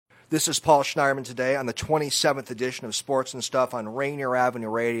This is Paul Schneiderman today on the 27th edition of Sports and Stuff on Rainier Avenue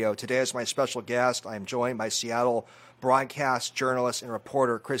Radio. Today as my special guest, I am joined by Seattle broadcast journalist and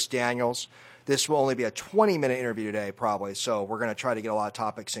reporter Chris Daniels. This will only be a 20-minute interview today, probably, so we're going to try to get a lot of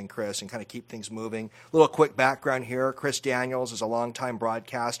topics in, Chris, and kind of keep things moving. A little quick background here. Chris Daniels is a longtime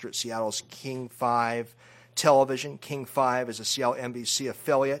broadcaster at Seattle's King 5 television. King 5 is a Seattle NBC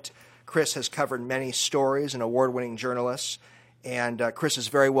affiliate. Chris has covered many stories and award-winning journalists. And Chris is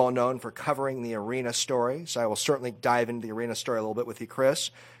very well known for covering the arena story, so I will certainly dive into the arena story a little bit with you,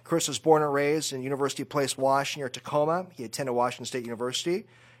 Chris. Chris was born and raised in University Place, Washington, near Tacoma. He attended Washington State University.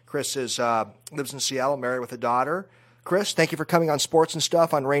 Chris lives in Seattle, married with a daughter. Chris, thank you for coming on Sports and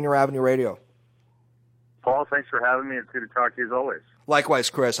Stuff on Rainier Avenue Radio. Paul, thanks for having me. It's good to talk to you as always.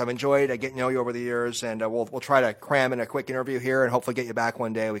 Likewise, Chris. I've enjoyed getting to know you over the years, and we'll try to cram in a quick interview here and hopefully get you back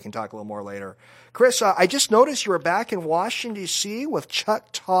one day. We can talk a little more later. Chris, I just noticed you were back in Washington, D.C. with Chuck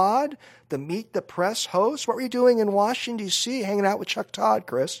Todd, the Meet the Press host. What were you doing in Washington, D.C., hanging out with Chuck Todd,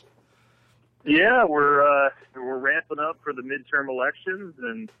 Chris? Yeah, we're ramping up for the midterm elections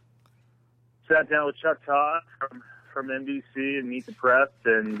and sat down with Chuck Todd from NBC and Meet the Press,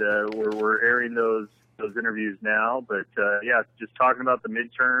 and we're airing those interviews now. But yeah, just talking about the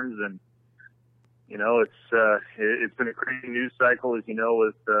midterms, and you know, it's been a crazy news cycle, as you know,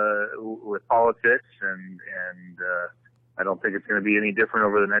 with politics, and I don't think it's going to be any different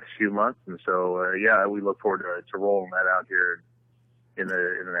over the next few months. And so yeah, we look forward to rolling that out here in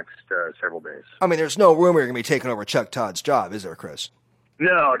the next several days. I mean, there's no rumor you're going to be taking over Chuck Todd's job, is there, Chris?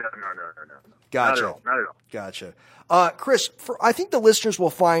 No. Gotcha. Not at all. Gotcha. Chris, I think the listeners will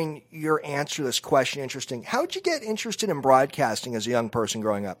find your answer to this question interesting. How did you get interested in broadcasting as a young person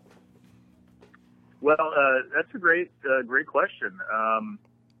growing up? Well, that's a great question.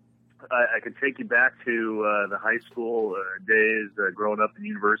 I could take you back to the high school days, growing up in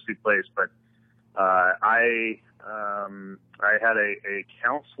University Place, but I had a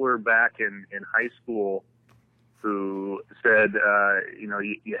counselor back in high school who said, you know,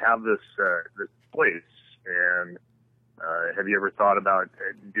 you have this place, and have you ever thought about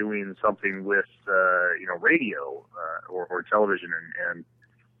doing something with radio or television? And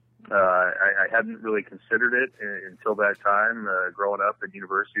I hadn't really considered it until that time, growing up in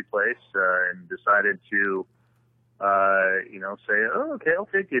University Place, and decided to say, oh, okay, I'll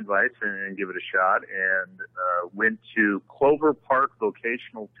take the advice and give it a shot, and went to Clover Park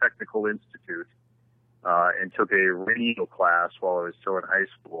Vocational Technical Institute and took a radio class while I was still in high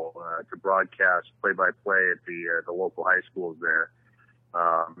school to broadcast play-by-play at the local high schools there,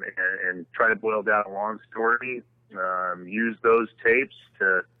 and try to boil down a long story, use those tapes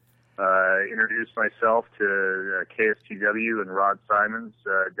to introduce myself to KSTW and Rod Simons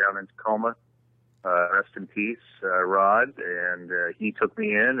down in Tacoma. Rest in peace, Rod. And he took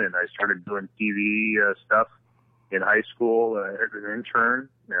me in, and I started doing TV stuff in high school as an intern,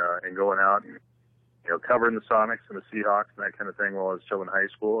 and going out and covering the Sonics and the Seahawks and that kind of thing while I was still in high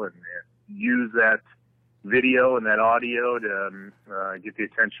school, and use that video and that audio to get the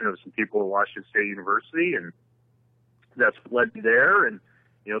attention of some people at Washington State University, and that's what led me there, and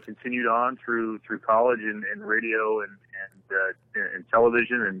continued on through college and radio and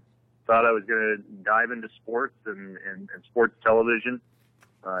television, and thought I was going to dive into sports and sports television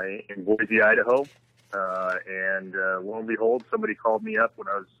in Boise, Idaho, and lo and behold, somebody called me up when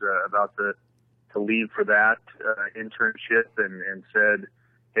I was about to leave for that internship and said,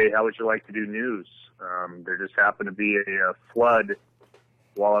 hey, how would you like to do news? There just happened to be a flood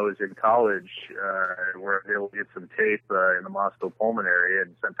while I was in college where I was able to get some tape in the Moscow-Pullman area,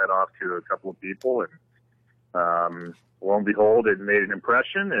 and sent that off to a couple of people. And lo and behold, it made an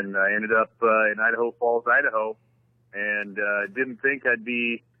impression, and I ended up in Idaho Falls, Idaho, and didn't think I'd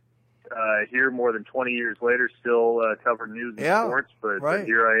be here more than 20 years later still covering news and sports, but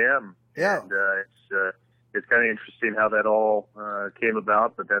here I am. Yeah. And it's kind of interesting how that all came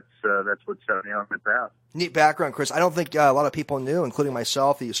about, but that's what set me on my path. Neat background, Chris. I don't think a lot of people knew, including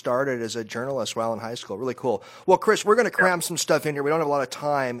myself, that you started as a journalist while in high school. Really cool. Well, Chris, we're going to cram some stuff in here. We don't have a lot of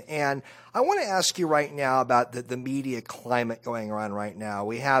time. And I want to ask you right now about the media climate going on right now.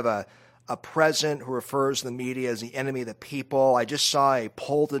 We have a president who refers to the media as the enemy of the people. I just saw a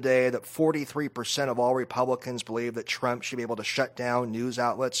poll today that 43% of all Republicans believe that Trump should be able to shut down news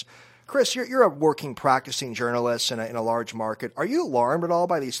outlets. Chris, you're a working, practicing journalist in a large market. Are you alarmed at all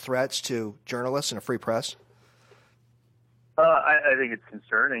by these threats to journalists and a free press? I think it's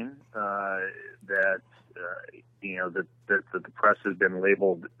concerning that the press has been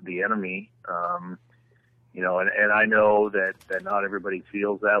labeled the enemy. And I know that not everybody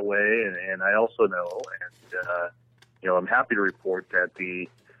feels that way, and I also know, and I'm happy to report that the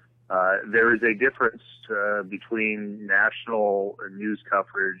there is a difference between national news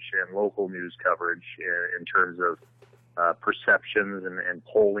coverage and local news coverage in terms of perceptions and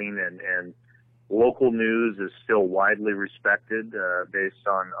polling, and local news is still widely respected based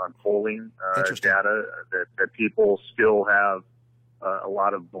on polling data that people still have a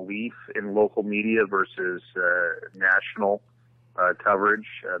lot of belief in local media versus national coverage.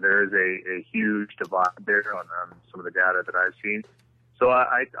 There is a huge divide there on some of the data that I've seen. So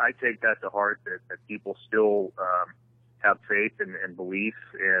I take that to heart, that people still have faith and belief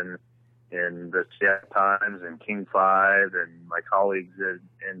in the Seattle Times and King 5 and my colleagues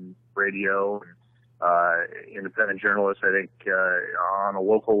in radio and independent journalists. I think on a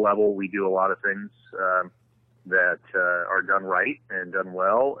local level, we do a lot of things that are done right and done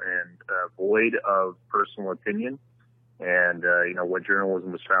well and void of personal opinion and what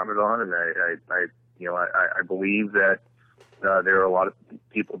journalism was founded on. And I believe that there are a lot of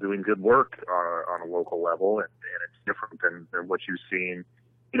people doing good work on a local level, and it's different than what you've seen,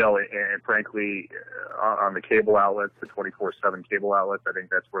 and frankly, on the cable outlets, the 24/7 cable outlets. I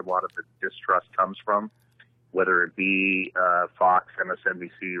think that's where a lot of the distrust comes from, whether it be Fox,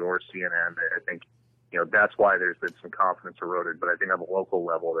 MSNBC, or CNN. I think that's why there's been some confidence eroded. But I think on the local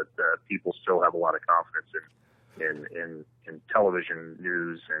level, that people still have a lot of confidence in television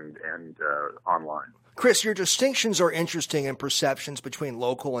news and online. Chris, your distinctions are interesting in perceptions between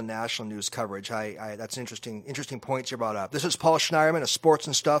local and national news coverage. That's interesting points you brought up. This is Paul Schneiderman of Sports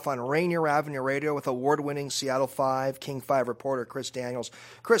and Stuff on Rainier Avenue Radio with award-winning Seattle 5, King 5 reporter Chris Daniels.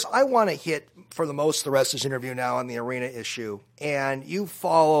 Chris, I want to hit, for the rest of this interview now, on the arena issue. And you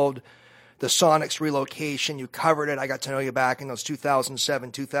followed the Sonics relocation. You covered it. I got to know you back in those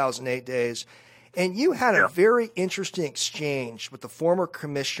 2007, 2008 days. And you had a very interesting exchange with the former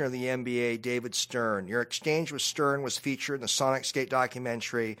commissioner of the NBA, David Stern. Your exchange with Stern was featured in the Sonics Gate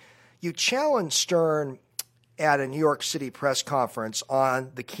documentary. You challenged Stern at a New York City press conference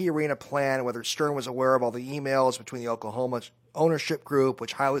on the Key Arena plan, whether Stern was aware of all the emails between the Oklahoma ownership group,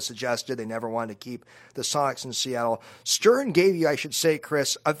 which highly suggested they never wanted to keep the Sonics in Seattle. Stern gave you, I should say,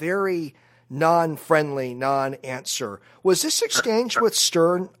 Chris, a very non-friendly, non-answer. Was this exchange with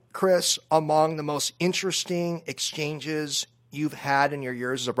Stern, Chris, among the most interesting exchanges you've had in your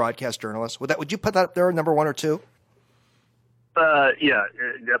years as a broadcast journalist? Would you put that up there, number one or two? Yeah,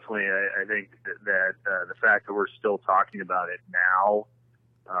 definitely. I think that the fact that we're still talking about it now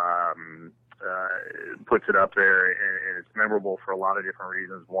puts it up there, and it's memorable for a lot of different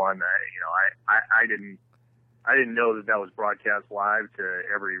reasons. One, I didn't know that was broadcast live to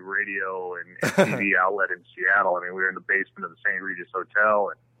every radio and TV outlet in Seattle. I mean, we were in the basement of the St. Regis Hotel,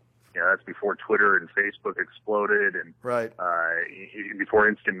 and that's before Twitter and Facebook exploded, and before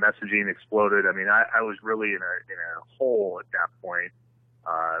instant messaging exploded. I mean, I was really in a hole at that point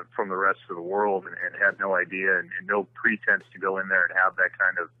from the rest of the world, and had no idea and no pretense to go in there and have that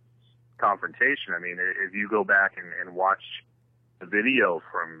kind of confrontation. I mean, if you go back and watch the video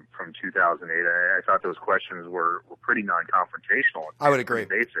from 2008, I thought those questions were pretty non-confrontational. I would agree.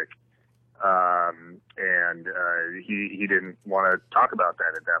 Basic. He didn't want to talk about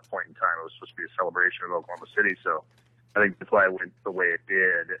that at that point in time. It was supposed to be a celebration of Oklahoma City, so I think that's why it went the way it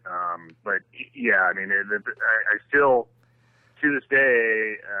did. But yeah, I mean, I still, to this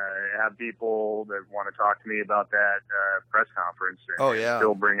day, have people that want to talk to me about that press conference, and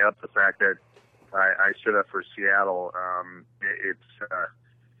still bring up the fact that I stood up for Seattle.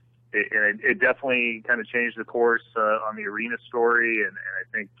 It definitely kind of changed the course on the arena story, and I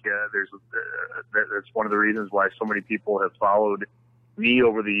think that's one of the reasons why so many people have followed me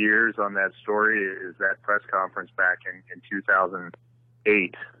over the years on that story, is that press conference back in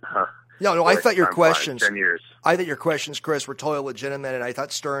 2008. No, I thought your questions, 10 years. I thought your questions, Chris, were totally legitimate, and I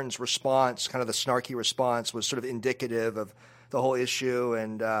thought Stern's response, kind of the snarky response, was sort of indicative of the whole issue.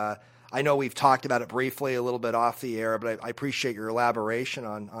 And I know we've talked about it briefly a little bit off the air, but I appreciate your elaboration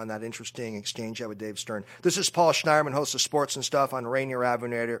on that interesting exchange you had with Dave Stern. This is Paul Schneiderman, host of Sports and Stuff on Rainier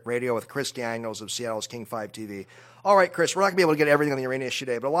Avenue Radio with Chris Daniels of Seattle's King 5 TV. All right, Chris, we're not going to be able to get everything on the arena issue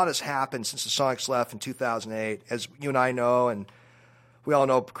today, but a lot has happened since the Sonics left in 2008. As you and I know, and we all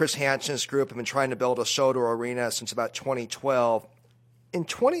know, Chris Hansen's group have been trying to build a SoDo Arena since about 2012. In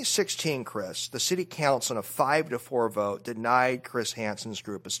 2016, Chris, the city council, in a 5-4 vote, denied Chris Hansen's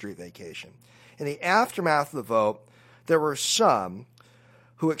group a street vacation. In the aftermath of the vote, there were some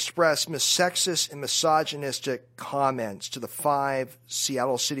who expressed sexist and misogynistic comments to the 5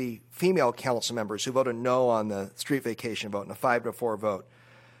 Seattle City female council members who voted no on the street vacation vote in a 5-4 vote.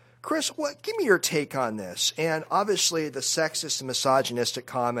 Chris, give me your take on this. And obviously, the sexist and misogynistic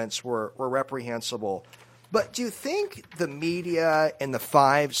comments were reprehensible. But do you think the media and the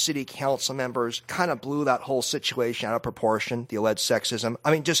 5 city council members kind of blew that whole situation out of proportion, the alleged sexism?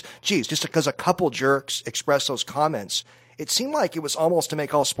 I mean, just because a couple jerks expressed those comments, it seemed like it was almost to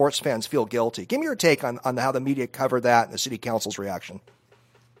make all sports fans feel guilty. Give me your take on how the media covered that and the city council's reaction.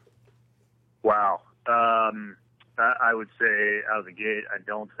 Wow. I would say out of the gate, I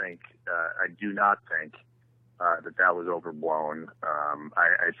do not think that was overblown.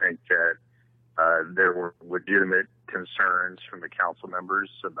 I think that there were legitimate concerns from the council members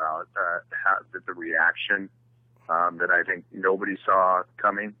about the reaction that I think nobody saw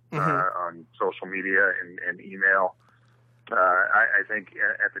coming on social media and email. I think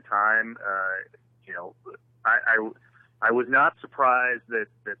at the time, I was not surprised that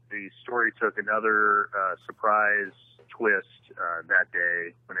the story took another surprise twist that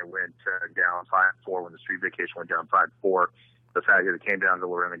day when it went down 5-4, when the street vacation went down 5-4. The fact that it came down to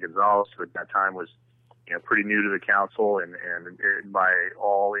Lorena Gonzalez, who at that time was pretty new to the council and by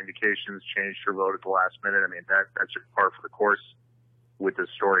all indications changed her vote at the last minute. I mean, that's just par for the course with this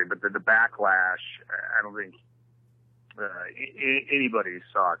story. But the backlash, I don't think anybody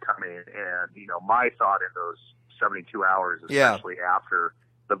saw coming. And, my thought in those 72 hours, especially after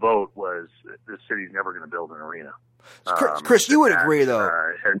the vote, was the city's never going to build an arena. Chris, you would agree, though.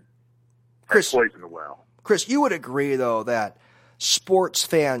 Chris, poisoned the well. Chris, you would agree, though, that sports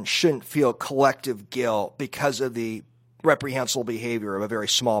fans shouldn't feel collective guilt because of the reprehensible behavior of a very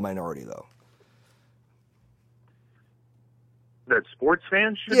small minority, though. That sports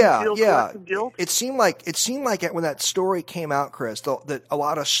fans shouldn't feel collective guilt? It seemed like when that story came out, Chris, that a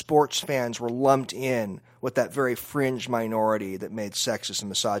lot of sports fans were lumped in with that very fringe minority that made sexist and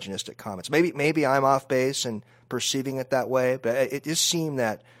misogynistic comments. Maybe I'm off base and perceiving it that way, but it just seemed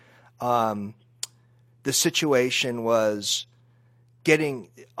that the situation was getting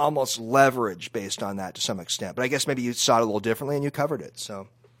almost leverage based on that to some extent. But I guess maybe you saw it a little differently and you covered it. So.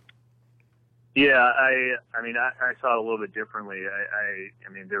 Yeah, I mean, I saw it a little bit differently. I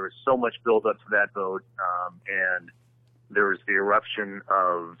mean, there was so much build up to that vote, and there was the eruption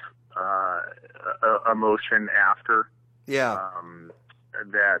of emotion after. Yeah.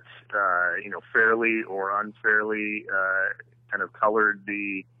 That fairly or unfairly kind of colored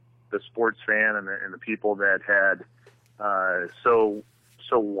the sports fan and the people that had so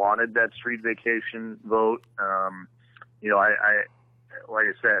wanted that street vacation vote. Like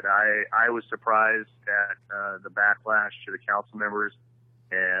I said, I was surprised at the backlash to the council members,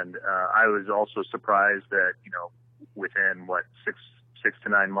 and I was also surprised that within 6 to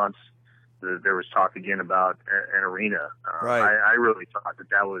 9 months there was talk again about an arena. Right. I really thought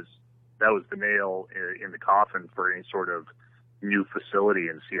that was the nail in the coffin for any sort of new facility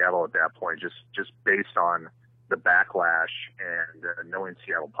in Seattle at that point, just based on the backlash and knowing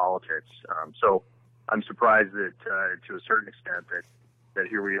Seattle politics. So I'm surprised that to a certain extent that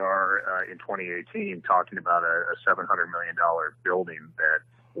here we are in 2018 talking about a $700 million building that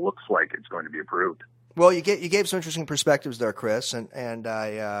looks like it's going to be approved. Well, you gave some interesting perspectives there, Chris, and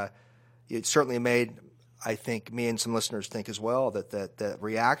it certainly made, I think, me and some listeners think as well that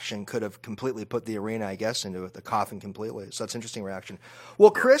reaction could have completely put the arena, I guess, into the coffin completely. So that's an interesting reaction.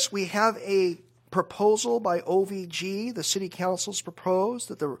 Well, Chris, we have a proposal by OVG. The city council's proposed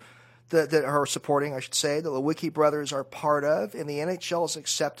that are supporting, I should say, the Lewicki brothers are part of, and the NHL has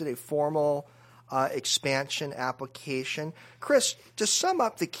accepted a formal expansion application. Chris, to sum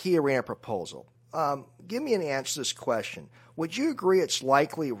up the Key Arena proposal, give me an answer to this question. Would you agree it's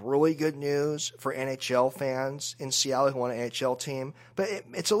likely really good news for NHL fans in Seattle who want an NHL team? But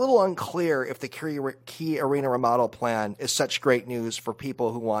it's a little unclear if the Key Arena remodel plan is such great news for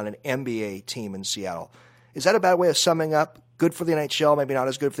people who want an NBA team in Seattle. Is that a bad way of summing up? Good for the NHL, maybe not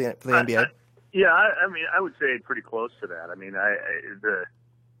as good for the NBA? I mean, I would say pretty close to that. I mean, the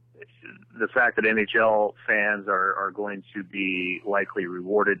fact that NHL fans are going to be likely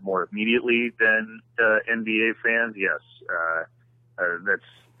rewarded more immediately than NBA fans, yes,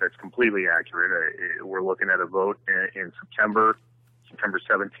 that's completely accurate. We're looking at a vote in September. September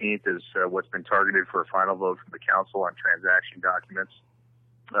 17th is what's been targeted for a final vote from the council on transaction documents.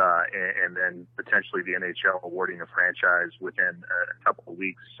 And then potentially the NHL awarding a franchise within a couple of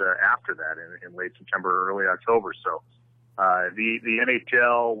weeks after that in late September, early October. So the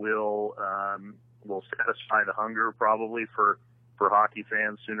NHL will satisfy the hunger probably for hockey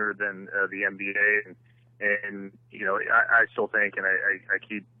fans sooner than the NBA. And I still think, and I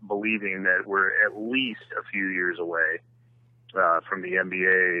keep believing that we're at least a few years away from the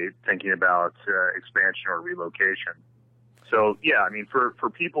NBA thinking about expansion or relocation. So, yeah, I mean, for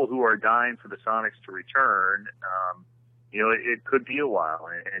people who are dying for the Sonics to return, it could be a while.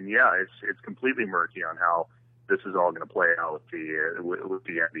 And yeah, it's completely murky on how this is all going to play out with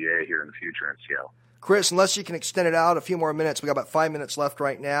the NBA here in the future in Seattle. Chris, unless you can extend it out a few more minutes, we got about 5 minutes left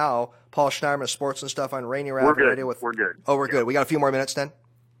right now. Paul Schneiderman, Sports and Stuff on Rainier Avenue Radio. We're good. Oh, we're good. We got a few more minutes then?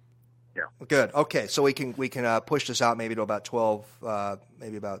 Yeah. Good. Okay, so we can push this out maybe to about 12,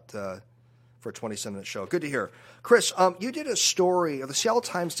 maybe about for a 27-minute show. Good to hear. Chris, you did a story, or the Seattle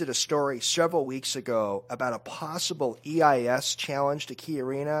Times did a story several weeks ago about a possible EIS challenge to Key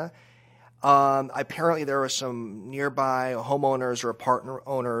Arena. Apparently there were some nearby homeowners or apartment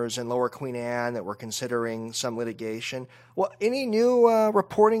owners in Lower Queen Anne that were considering some litigation. Well, any new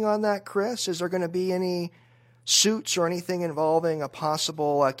reporting on that, Chris? Is there going to be any suits or anything involving a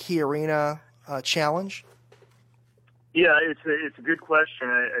possible Key Arena challenge? Yeah, it's a good question.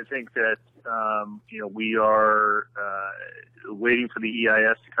 I think that we are waiting for the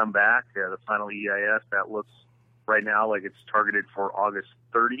EIS to come back. The final EIS that looks right now like it's targeted for August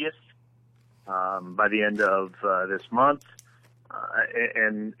 30th. By the end of this month,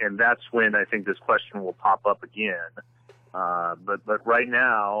 and that's when I think this question will pop up again. But right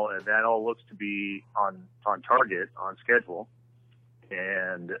now, that all looks to be on target, on schedule.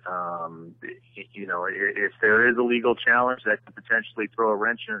 And if there is a legal challenge, that could potentially throw a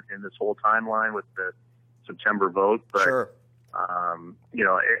wrench in this whole timeline with the September vote. But sure.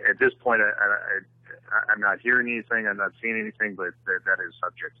 At this point, I'm not hearing anything. I'm not seeing anything, but that is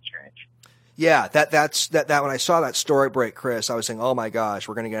subject to change. Yeah, that's when I saw that story break, Chris, I was saying, oh my gosh,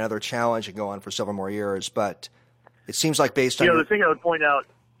 we're going to get another challenge and go on for several more years. But it seems like based on the thing I would point out,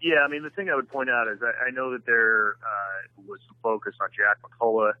 the thing I would point out is I know that there was some focus on Jack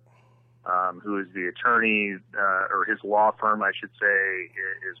McCullough, who is the attorney, or his law firm, I should say,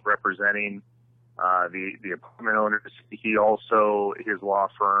 is representing the apartment owners. He also, his law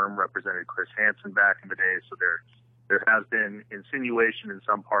firm represented Chris Hansen back in the day. So there has been insinuation in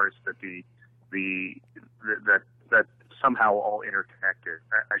some parts that that somehow all interconnected.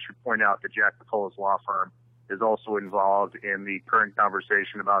 I should point out that Jack McCullough's law firm is also involved in the current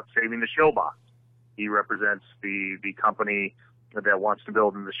conversation about saving the Showbox. He represents the company that wants to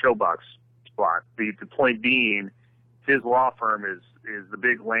build in the Showbox spot. The point being, his law firm is the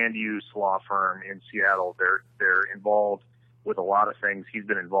big land use law firm in Seattle. They're involved with a lot of things. He's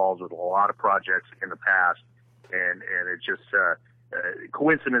been involved with a lot of projects in the past, and it just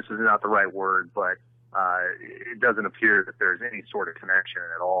coincidence is not the right word, but it doesn't appear that there's any sort of connection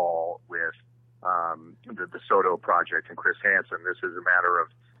at all with the Soto project and Chris Hansen. This is a matter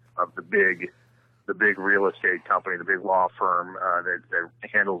of the big real estate company, the big law firm that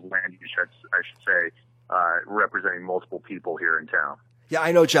handles land use, I should say, representing multiple people here in town. Yeah,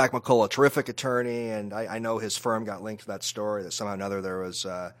 I know Jack McCullough, terrific attorney, and I know his firm got linked to that story, that somehow or another there was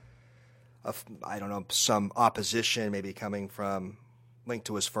some opposition maybe coming from linked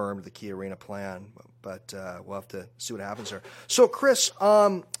to his firm to the Key Arena plan, but we'll have to see what happens there. So, Chris,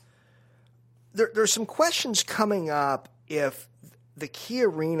 there's some questions coming up if the Key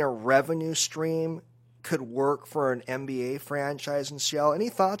Arena revenue stream could work for an NBA franchise in Seattle. Any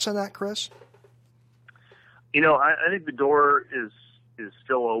thoughts on that, Chris? I think the door is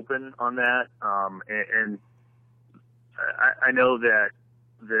still open on that, and I know that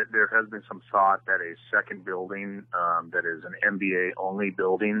there has been some thought that a second building that is an NBA-only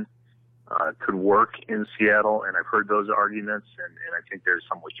building could work in Seattle, and I've heard those arguments, and I think there's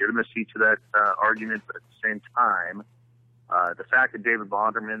some legitimacy to that argument. But at the same time, the fact that David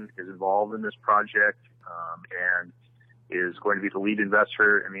Bonderman is involved in this project and is going to be the lead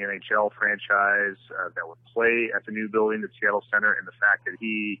investor in the NHL franchise that would play at the new building, the Seattle Center, and the fact that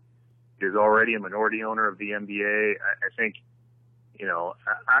he is already a minority owner of the NBA, I think,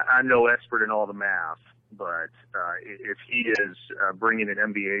 I'm no expert in all the math, but if he is bringing an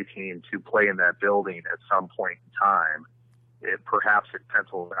NBA team to play in that building at some point in time, perhaps it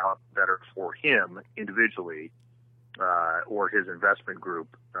pencils out better for him individually or his investment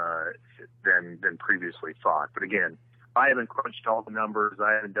group than previously thought. But again, I haven't crunched all the numbers.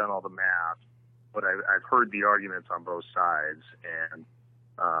 I haven't done all the math, but I've heard the arguments on both sides. And,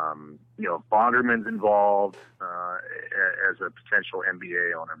 Bonderman's involved as a potential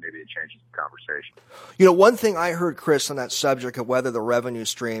NBA owner. Maybe it changes the conversation. One thing I heard, Chris, on that subject of whether the revenue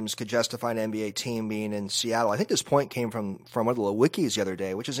streams could justify an NBA team being in Seattle, I think this point came from one of the wikis the other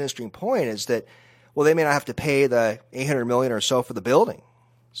day, which is an interesting point, is that, well, they may not have to pay the $800 million or so for the building.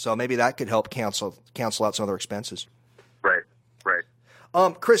 So maybe that could help cancel out some other expenses. Right.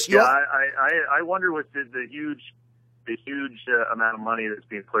 Chris, I wonder with the huge amount of money that's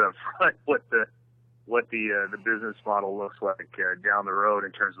being put up front, what the business model looks like down the road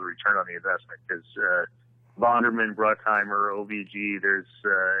in terms of the return on the investment. Because Vonderman, Bruckheimer, OVG. There's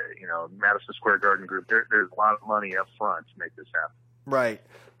Madison Square Garden Group. There's a lot of money up front to make this happen. Right.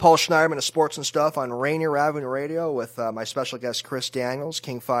 Paul Schneiderman of Sports and Stuff on Rainier Avenue Radio with my special guest, Chris Daniels,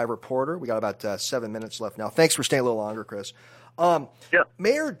 King 5 reporter. We got about 7 minutes left now. Thanks for staying a little longer, Chris.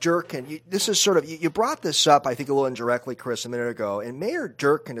 Mayor Durkin, this is sort of, you brought this up, I think, a little indirectly, Chris, a minute ago, and Mayor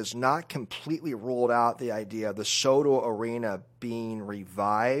Durkin has not completely ruled out the idea of the SoDo Arena being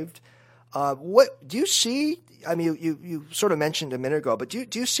revived. What do you see? I mean, you sort of mentioned a minute ago, but do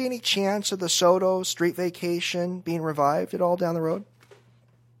you see any chance of the SoDo Street Vacation being revived at all down the road?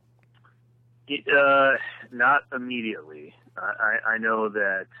 Not immediately. I know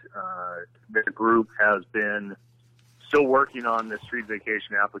that the group has been still working on the Street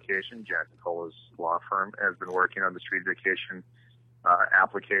Vacation application. Jack Nicola's law firm has been working on the Street Vacation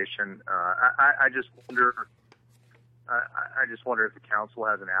application. I just wonder. I just wonder if the council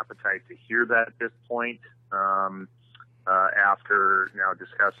has an appetite to hear that at this point. After now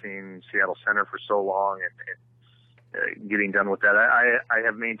discussing Seattle Center for so long and getting done with that, I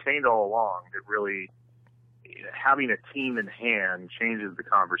have maintained all along that really having a team in hand changes the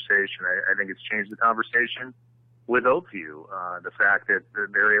conversation. I think it's changed the conversation with Oakview. The fact that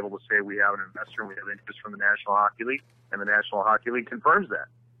they're able to say we have an investor and we have interest from the National Hockey League, and the National Hockey League confirms that.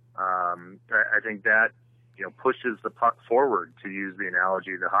 I think that pushes the puck forward, to use the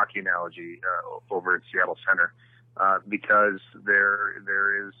analogy, the hockey analogy, over at Seattle Center, because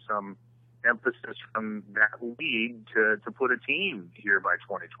there is some emphasis from that league to put a team here by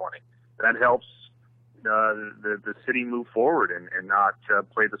 2020. That helps the city move forward and not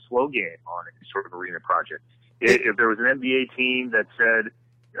play the slow game on any sort of arena project. If there was an NBA team that said,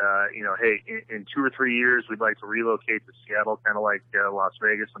 hey, in 2 or 3 years we'd like to relocate to Seattle, kind of like Las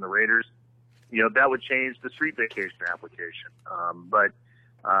Vegas and the Raiders, that would change the Street Vacation application. But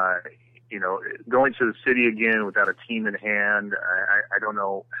going to the city again without a team in hand, I don't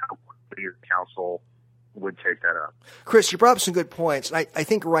know how quickly the council would take that up. Chris, you brought up some good points. I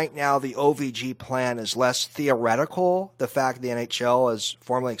think right now the OVG plan is less theoretical, the fact that the NHL has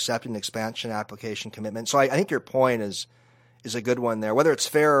formally accepted an expansion application commitment. So I think your point is a good one there. Whether it's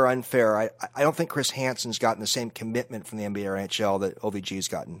fair or unfair, I don't think Chris Hansen's gotten the same commitment from the NBA or NHL that OVG's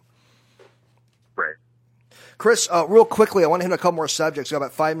gotten. Right. Chris, real quickly, I want to hit a couple more subjects. We've got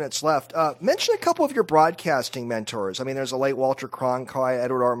about 5 minutes left. Mention a couple of your broadcasting mentors. I mean, there's a late Walter Cronkite,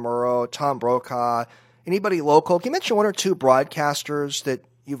 Edward R. Murrow, Tom Brokaw. Anybody local? Can you mention 1 or 2 broadcasters that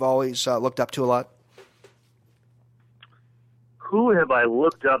you've always looked up to a lot? Who have I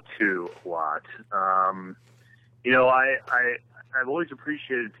looked up to a lot? I've always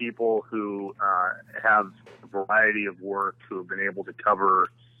appreciated people who have a variety of work, who have been able to cover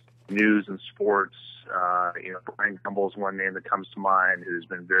news and sports. Brian Gumbel is one name that comes to mind, who's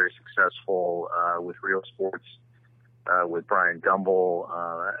been very successful with Real Sports with Brian Gumbel.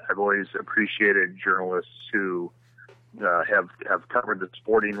 I've always appreciated journalists who have covered the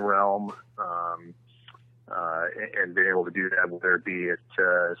sporting realm and been able to do that, whether it be at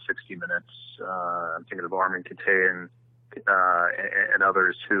 60 Minutes. I'm thinking of Armin Katayan and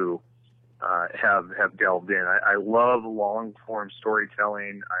others who have delved in. I love long-form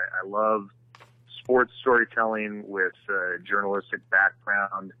storytelling. I love sports storytelling with journalistic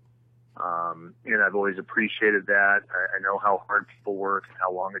background, and I've always appreciated that. I know how hard people work and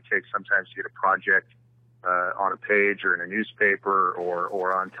how long it takes sometimes to get a project on a page or in a newspaper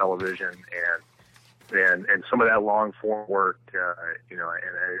or on television, and some of that long-form work, and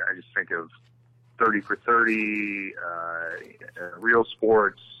I just think of 30 for 30, Real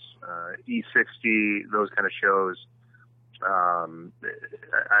Sports, E60, those kind of shows.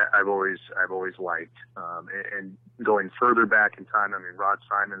 I've always liked, and going further back in time. I mean, Rod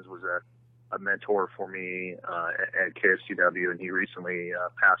Simons was a mentor for me at KSCW, and he recently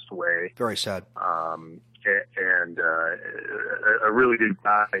passed away. Very sad. And a really good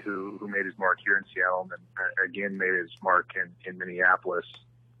guy who made his mark here in Seattle, and then again made his mark in Minneapolis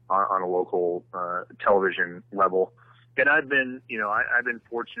on a local television level. And I've been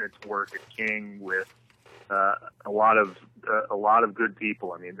fortunate to work at King with a lot of good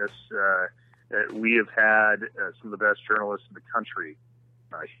people. I mean, we have had some of the best journalists in the country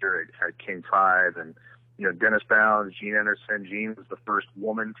here at King 5, and Dennis Bounds, Jean Anderson. Jean was the first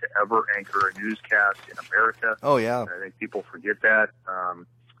woman to ever anchor a newscast in America. Oh yeah, I think people forget that.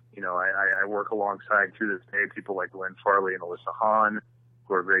 I work alongside to this day people like Glenn Farley and Alyssa Hahn,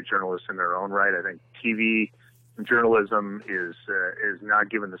 who are great journalists in their own right. I think TV journalism is not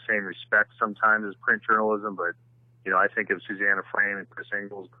given the same respect sometimes as print journalism, but I think of Susanna Frame and Chris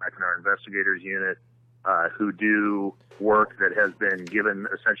Ingles back in our investigators unit, who do work that has been given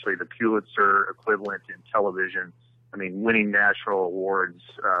essentially the Pulitzer equivalent in television. I mean, winning national awards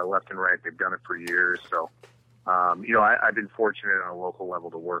left and right. They've done it for years. So, I've been fortunate on a local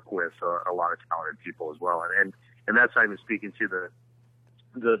level to work with a lot of talented people as well. And that's not even speaking to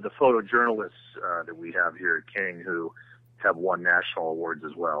the photojournalists that we have here at King who have won national awards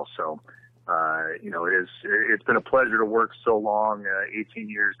as well. So, it's been a pleasure to work so long, 18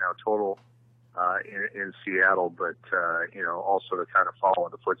 years now total in Seattle, but, also to kind of follow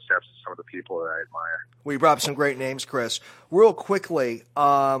in the footsteps of some of the people that I admire. We brought up some great names, Chris. Real quickly,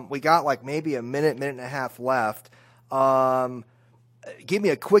 we got like maybe a minute and a half left. Give me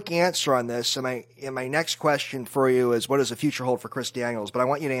a quick answer on this. And my next question for you is, what does the future hold for Chris Daniels? But I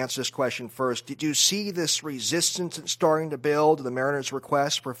want you to answer this question first. Did you see this resistance that's starting to build to the Mariners'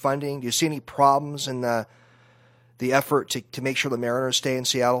 request for funding? Do you see any problems in the effort to make sure the Mariners stay in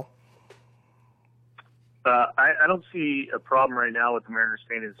Seattle? I don't see a problem right now with the Mariners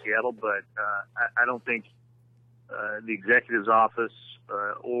staying in Seattle, but I don't think the executive's office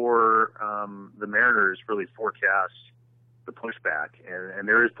or the Mariners really forecast the pushback, and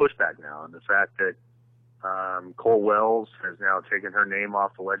there is pushback now. And the fact that Cole Wells has now taken her name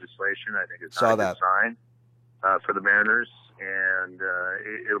off the legislation, I think it's not a good sign for the Mariners, and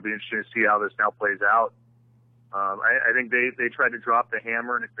it'll be interesting to see how this now plays out. I think they tried to drop the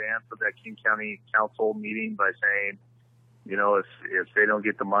hammer in advance of that King County Council meeting by saying, if they don't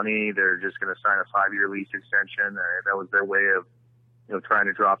get the money, they're just going to sign a 5-year lease extension. That was their way of trying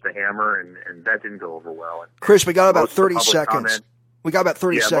to drop the hammer, and that didn't go over well. And Chris, we got about 30 seconds. We got about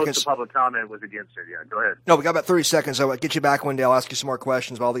 30 seconds. Most of the public comment was against it. Yeah, go ahead. No, we got about 30 seconds. I'll get you back one day. I'll ask you some more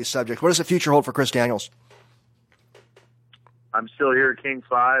questions about all these subjects. What does the future hold for Chris Daniels? I'm still here at King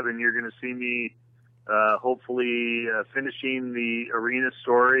 5, and you're going to see me hopefully finishing the arena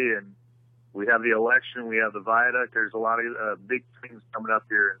story. And we have the election. We have the viaduct. There's a lot of big things coming up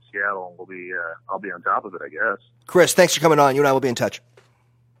here in Seattle, and I'll be on top of it, I guess. Chris, thanks for coming on. You and I will be in touch.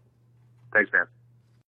 Thanks, man.